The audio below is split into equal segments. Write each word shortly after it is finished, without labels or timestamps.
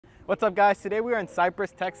What's up guys, today we are in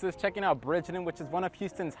Cypress, Texas, checking out Bridgeton, which is one of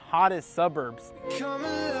Houston's hottest suburbs.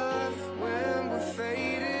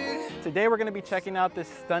 Today we're gonna be checking out this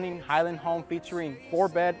stunning Highland home featuring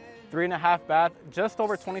 4-bed, 3.5 bath, just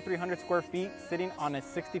over 2,300 square feet, sitting on a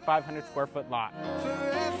 6,500 square foot lot.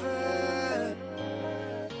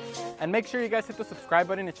 And make sure you guys hit the subscribe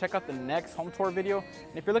button to check out the next home tour video.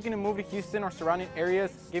 And if you're looking to move to Houston or surrounding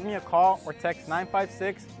areas, give me a call or text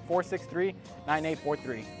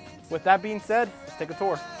 956-463-9843. With that being said, let's take a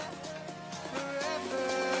tour.